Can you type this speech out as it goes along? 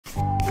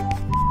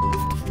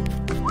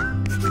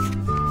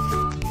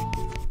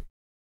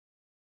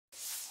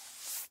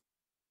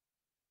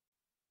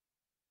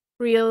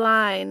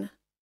realign,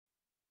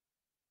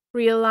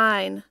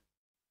 realign,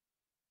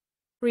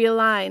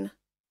 realign.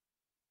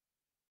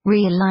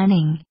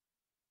 Realigning,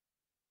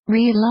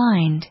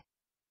 realigned,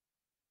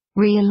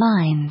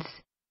 realigns.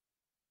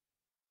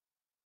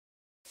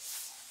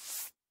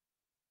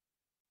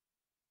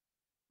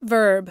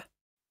 Verb.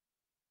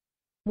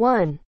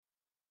 1.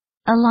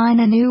 Align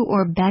anew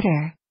or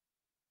better.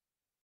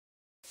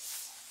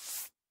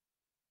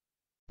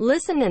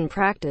 Listen and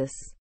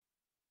practice.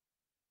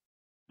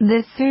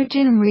 The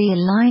surgeon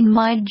realigned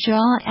my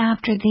jaw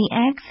after the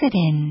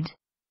accident.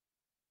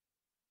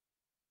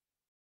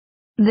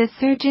 The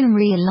surgeon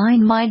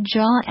realigned my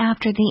jaw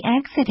after the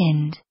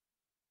accident.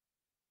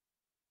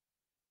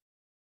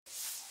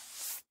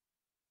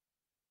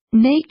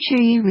 Make sure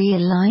you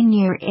realign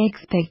your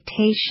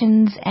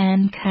expectations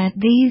and cut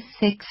these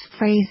 6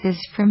 phrases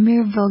from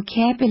your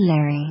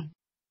vocabulary.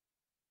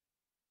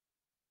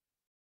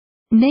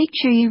 Make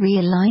sure you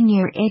realign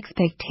your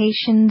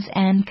expectations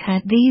and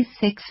cut these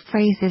 6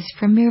 phrases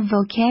from your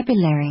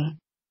vocabulary.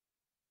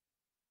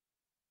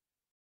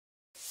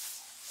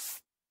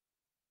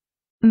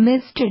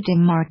 Mr.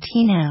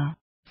 DiMartino,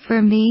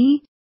 for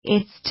me,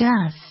 it's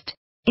just,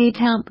 it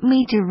helped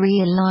me to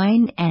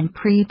realign and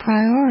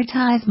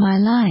pre-prioritize my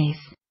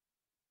life.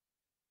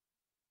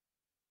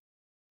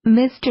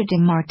 Mr.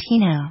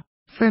 DiMartino,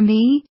 for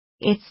me,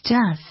 it's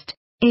just,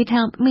 it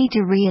helped me to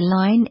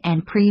realign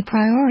and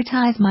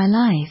pre-prioritize my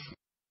life.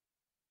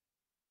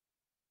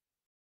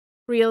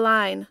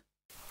 Realign.